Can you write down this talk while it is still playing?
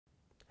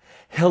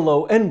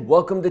Hello and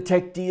welcome to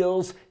Tech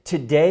Deals.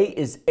 Today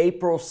is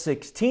April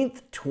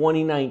 16th,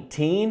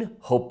 2019.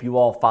 Hope you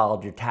all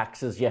filed your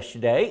taxes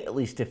yesterday, at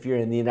least if you're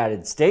in the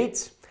United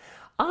States.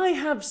 I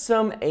have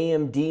some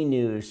AMD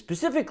news,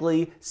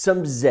 specifically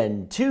some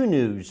Zen 2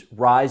 news,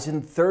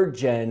 Ryzen 3rd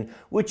Gen,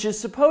 which is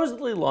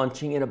supposedly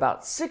launching in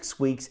about 6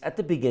 weeks at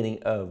the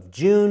beginning of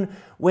June,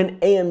 when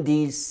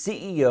AMD's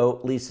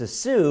CEO Lisa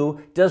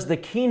Su does the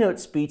keynote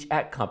speech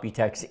at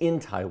Computex in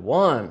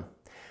Taiwan.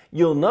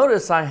 You'll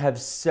notice I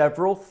have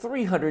several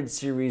 300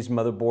 series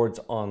motherboards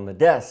on the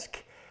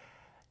desk.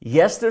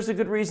 Yes, there's a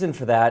good reason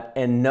for that,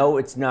 and no,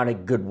 it's not a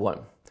good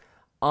one.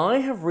 I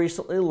have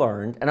recently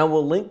learned, and I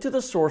will link to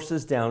the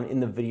sources down in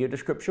the video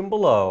description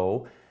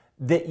below,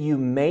 that you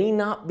may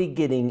not be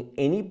getting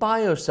any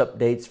BIOS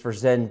updates for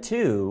Zen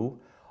 2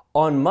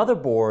 on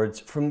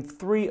motherboards from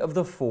 3 of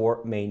the 4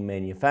 main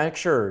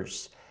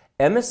manufacturers: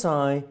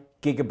 MSI,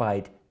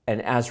 Gigabyte,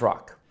 and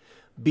ASRock.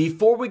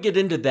 Before we get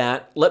into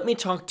that, let me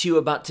talk to you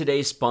about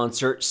today's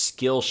sponsor,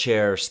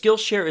 Skillshare.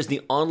 Skillshare is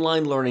the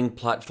online learning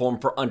platform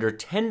for under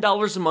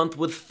 $10 a month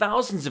with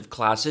thousands of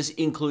classes,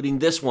 including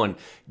this one,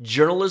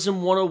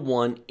 Journalism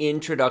 101,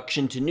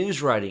 Introduction to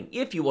News Writing.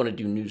 If you want to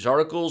do news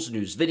articles,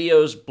 news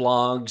videos,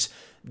 blogs,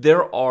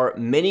 there are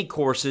many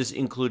courses,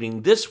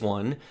 including this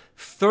one,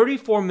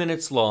 34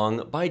 minutes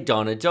long, by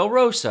Donna Del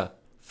Rosa.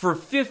 For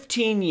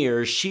 15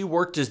 years, she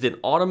worked as an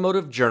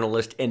automotive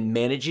journalist and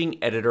managing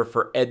editor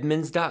for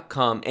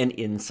Edmunds.com and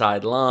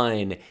Inside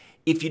Line.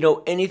 If you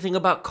know anything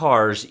about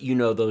cars, you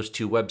know those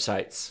two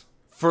websites.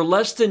 For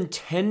less than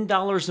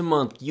 $10 a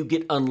month, you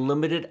get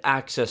unlimited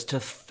access to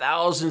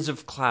thousands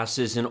of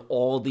classes in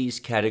all these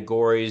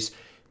categories.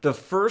 The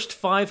first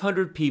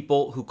 500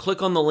 people who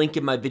click on the link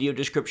in my video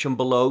description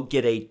below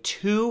get a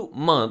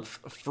 2-month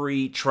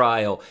free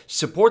trial.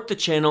 Support the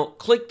channel,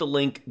 click the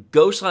link,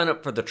 go sign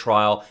up for the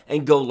trial,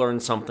 and go learn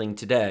something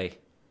today.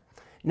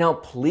 Now,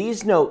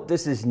 please note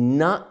this is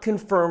not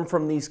confirmed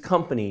from these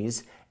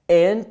companies,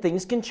 and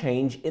things can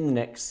change in the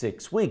next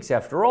 6 weeks.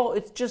 After all,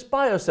 it's just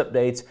BIOS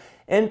updates,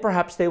 and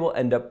perhaps they will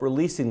end up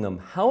releasing them.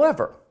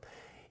 However,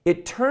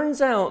 it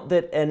turns out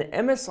that an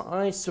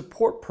MSI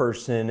support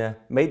person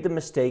made the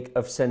mistake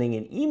of sending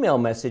an email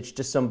message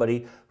to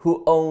somebody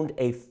who owned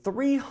a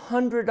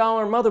 $300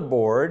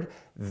 motherboard,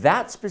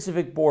 that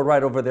specific board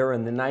right over there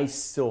in the nice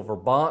silver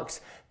box,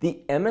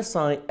 the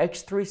MSI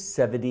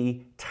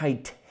X370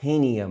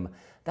 Titanium.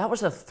 That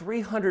was a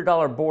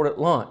 $300 board at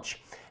launch.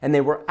 And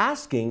they were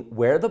asking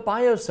where the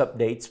BIOS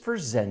updates for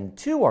Zen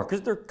 2 are,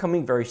 because they're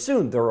coming very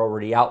soon. They're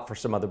already out for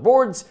some other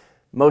boards,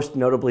 most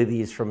notably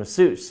these from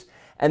ASUS.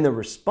 And the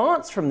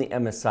response from the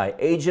MSI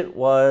agent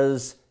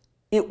was,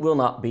 it will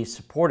not be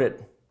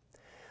supported.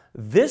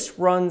 This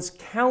runs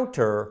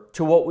counter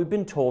to what we've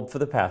been told for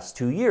the past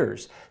 2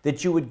 years,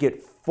 that you would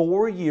get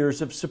 4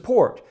 years of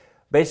support.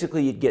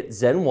 Basically, you'd get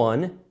Zen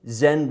 1,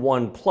 Zen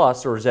 1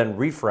 Plus or Zen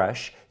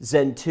Refresh,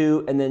 Zen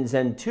 2, and then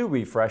Zen 2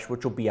 Refresh,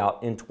 which will be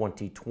out in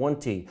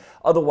 2020,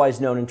 otherwise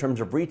known in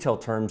terms of retail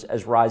terms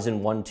as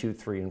Ryzen 1, 2,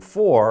 3, and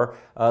 4,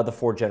 the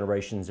 4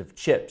 generations of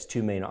chips,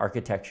 2 main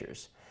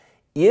architectures.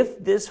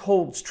 If this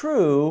holds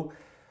true,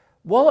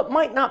 while it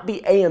might not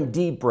be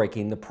AMD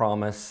breaking the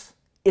promise,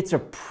 it's a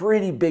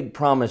pretty big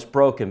promise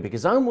broken,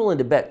 because I'm willing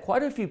to bet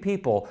quite a few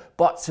people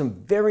bought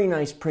some very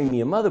nice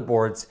premium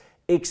motherboards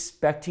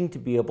expecting to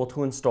be able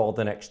to install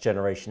the next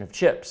generation of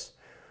chips.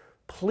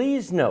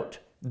 Please note,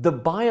 the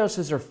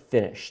BIOSes are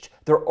finished.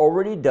 They're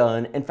already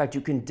done. In fact, you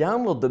can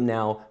download them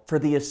now for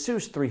the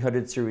ASUS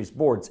 300 series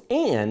boards,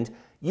 and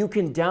you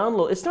can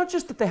download, it's not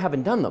just that they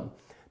haven't done them.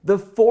 The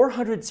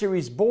 400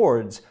 series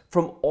boards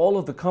from all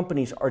of the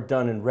companies are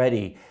done and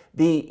ready.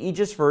 The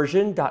Aegis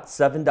version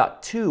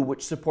 .7.2,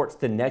 which supports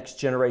the next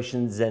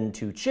generation Zen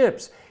 2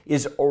 chips,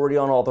 is already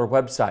on all their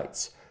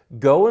websites.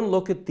 Go and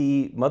look at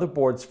the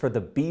motherboards for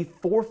the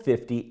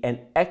B450 and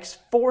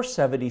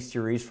X470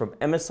 series from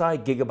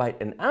MSI,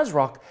 Gigabyte, and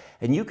ASRock,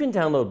 and you can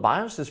download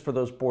BIOSes for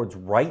those boards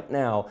right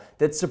now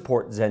that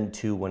support Zen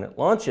 2 when it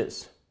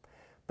launches.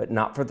 But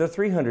not for the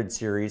 300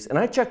 series, and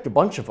I checked a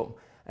bunch of them.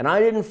 And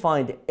I didn't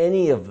find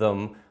any of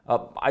them,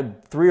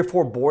 3 or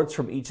 4 boards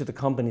from each of the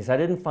companies, I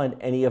didn't find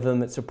any of them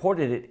that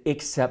supported it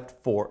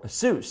except for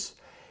ASUS.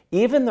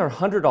 Even their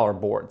 $100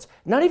 boards,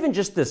 not even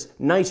just this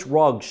nice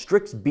ROG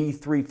Strix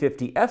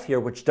B350F here,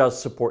 which does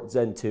support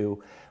Zen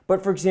 2,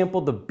 but for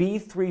example, the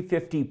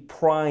B350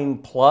 Prime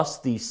Plus,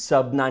 the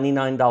sub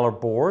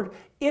 $99 board,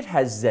 it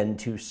has Zen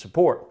 2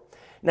 support.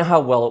 Now, how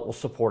well it will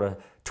support a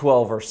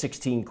 12 or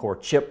 16 core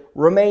chip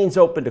remains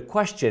open to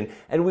question,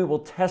 and we will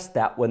test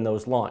that when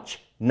those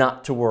launch.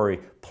 Not to worry,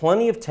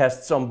 plenty of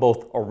tests on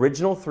both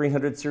original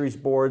 300 series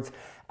boards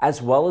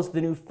as well as the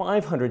new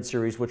 500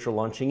 series, which are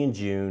launching in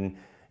June,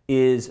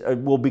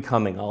 will be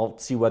coming. I'll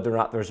see whether or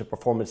not there's a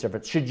performance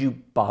difference should you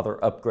bother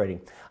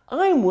upgrading.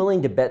 I'm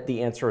willing to bet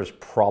the answer is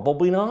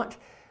probably not.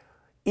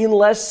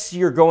 Unless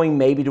you're going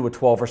maybe to a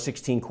 12 or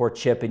 16 core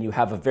chip and you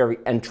have a very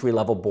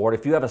entry-level board.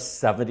 If you have a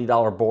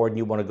 $70 board and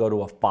you want to go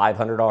to a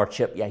 $500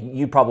 chip, yeah,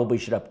 you probably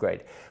should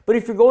upgrade. But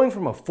if you're going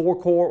from a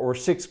 4-core or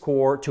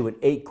 6-core to an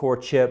 8-core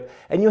chip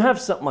and you have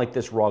something like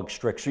this ROG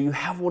Strix or you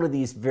have one of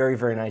these very,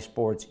 very nice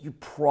boards, you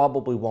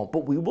probably won't,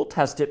 but we will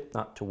test it,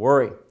 not to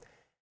worry.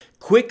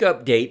 Quick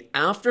update,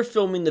 after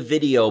filming the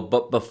video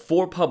but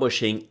before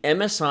publishing,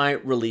 MSI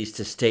released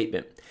a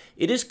statement.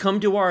 It has come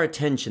to our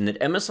attention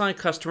that MSI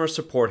customer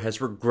support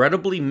has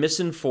regrettably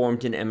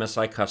misinformed an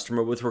MSI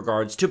customer with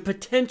regards to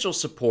potential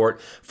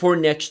support for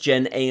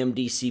next-gen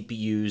AMD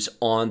CPUs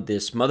on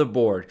this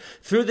motherboard.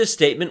 Through this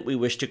statement, we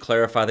wish to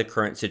clarify the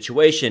current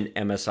situation,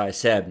 MSI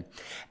said.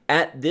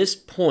 At this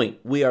point,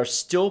 we are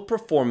still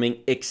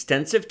performing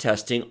extensive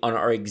testing on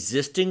our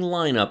existing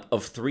lineup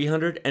of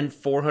 300 and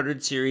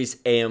 400 series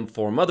AM4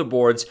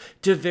 motherboards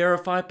to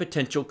verify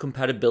potential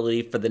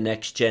compatibility for the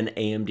next-gen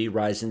AMD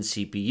Ryzen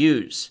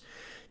CPUs.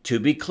 To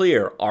be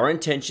clear, our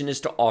intention is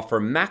to offer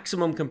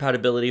maximum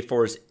compatibility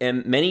for as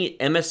many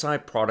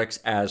MSI products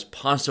as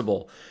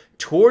possible.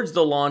 Towards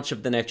the launch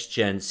of the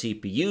next-gen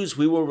CPUs,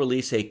 we will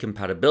release a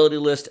compatibility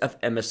list of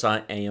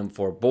MSI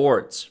AM4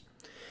 boards.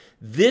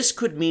 This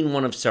could mean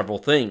one of several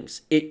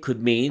things. It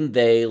could mean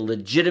they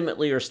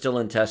legitimately are still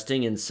in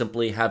testing and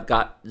simply have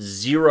got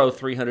 0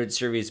 300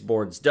 series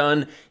boards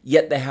done,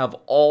 yet they have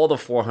all the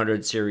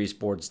 400 series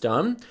boards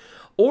done.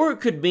 Or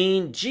it could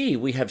mean, gee,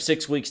 we have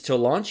 6 weeks till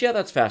launch. Yeah,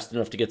 that's fast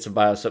enough to get some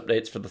BIOS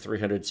updates for the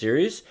 300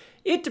 series.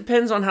 It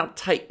depends on how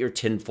tight your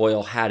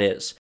tinfoil hat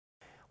is.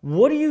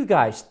 What do you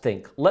guys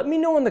think? Let me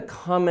know in the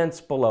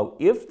comments below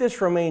if this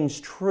remains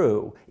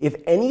true, if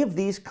any of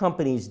these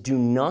companies do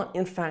not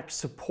in fact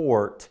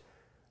support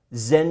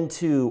Zen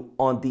 2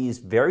 on these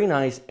very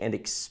nice and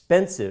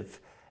expensive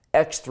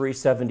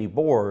X370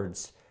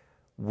 boards.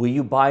 Will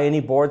you buy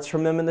any boards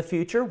from them in the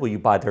future? Will you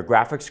buy their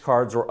graphics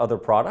cards or other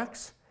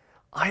products?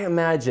 I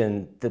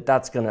imagine that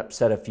that's going to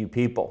upset a few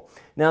people.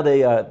 Now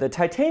the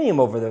titanium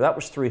over there, that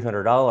was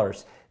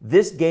 $300.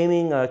 This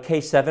gaming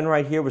K7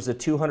 right here was a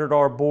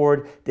 $200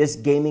 board. This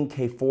gaming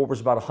K4 was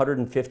about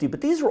 $150,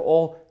 but these are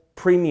all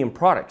premium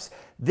products.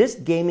 This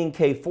gaming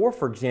K4,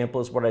 for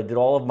example, is what I did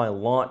all of my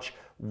launch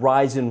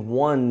Ryzen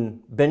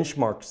 1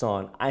 benchmarks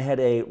on. I had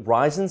a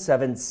Ryzen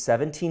 7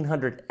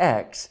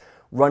 1700X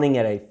running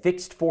at a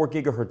fixed 4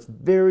 gigahertz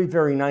very,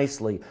 very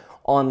nicely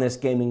on this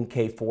gaming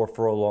K4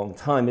 for a long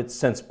time. It's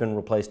since been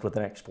replaced with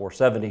an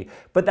X470,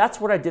 but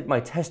that's what I did my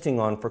testing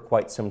on for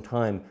quite some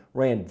time.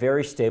 Ran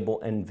very stable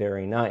and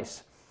very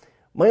nice.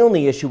 My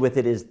only issue with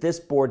it is this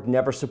board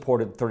never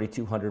supported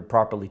 3200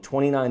 properly.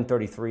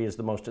 2933 is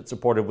the most it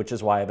supported, which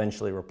is why I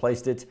eventually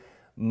replaced it.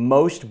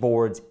 Most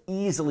boards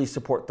easily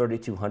support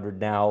 3200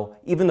 now,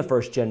 even the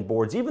first gen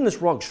boards. Even this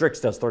ROG Strix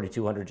does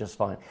 3200 just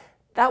fine.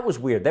 That was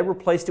weird. They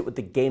replaced it with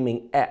the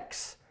Gaming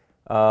X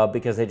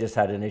because they just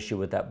had an issue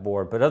with that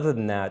board. But other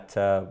than that,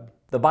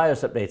 the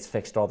BIOS updates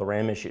fixed all the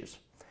RAM issues.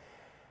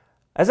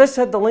 As I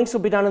said, the links will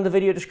be down in the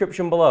video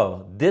description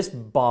below. This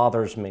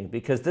bothers me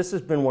because this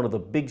has been one of the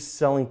big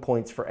selling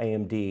points for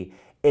AMD.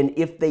 And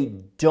if they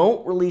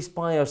don't release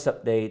BIOS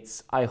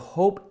updates, I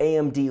hope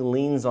AMD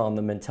leans on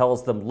them and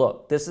tells them,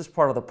 look, this is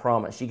part of the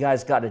promise. You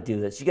guys got to do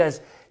this. You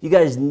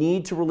guys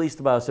need to release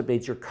the BIOS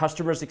updates. Your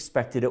customers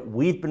expected it.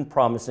 We've been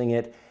promising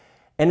it.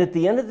 And at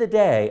the end of the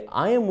day,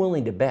 I am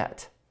willing to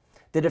bet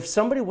that if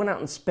somebody went out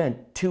and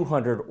spent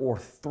 $200 or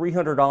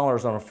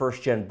 $300 on a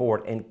first-gen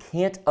board and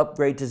can't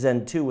upgrade to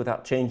Zen 2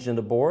 without changing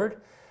the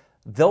board,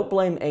 they'll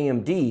blame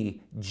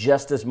AMD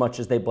just as much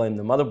as they blame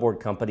the motherboard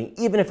company,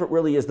 even if it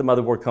really is the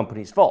motherboard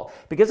company's fault.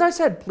 Because I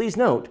said, please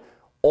note,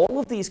 all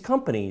of these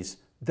companies,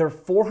 their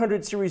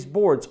 400 series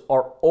boards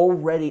are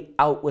already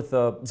out with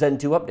the Zen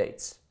 2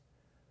 updates.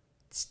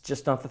 It's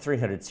just not the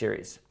 300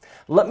 series.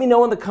 Let me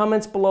know in the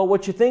comments below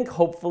what you think.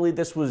 Hopefully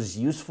this was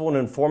useful and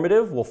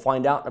informative. We'll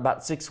find out in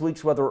about 6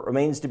 weeks whether it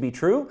remains to be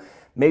true.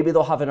 Maybe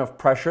they'll have enough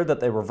pressure that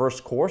they reverse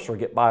course or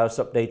get BIOS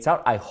updates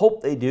out. I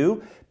hope they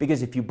do,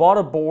 because if you bought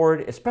a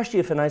board, especially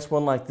if a nice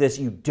one like this,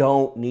 you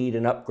don't need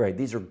an upgrade.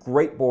 These are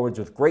great boards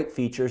with great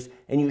features,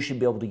 and you should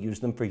be able to use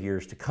them for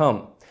years to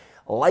come.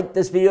 Like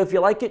this video if you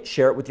like it,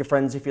 share it with your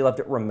friends if you loved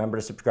it. Remember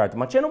to subscribe to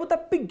my channel with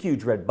that big,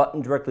 huge red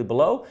button directly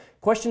below.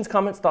 Questions,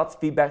 comments, thoughts,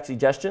 feedback,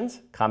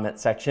 suggestions, comment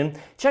section.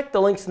 Check the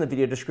links in the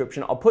video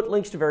description. I'll put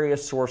links to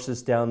various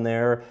sources down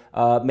there,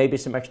 maybe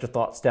some extra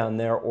thoughts down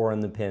there or in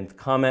the pinned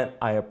comment.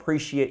 I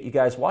appreciate you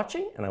guys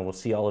watching, and I will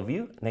see all of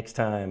you next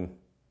time.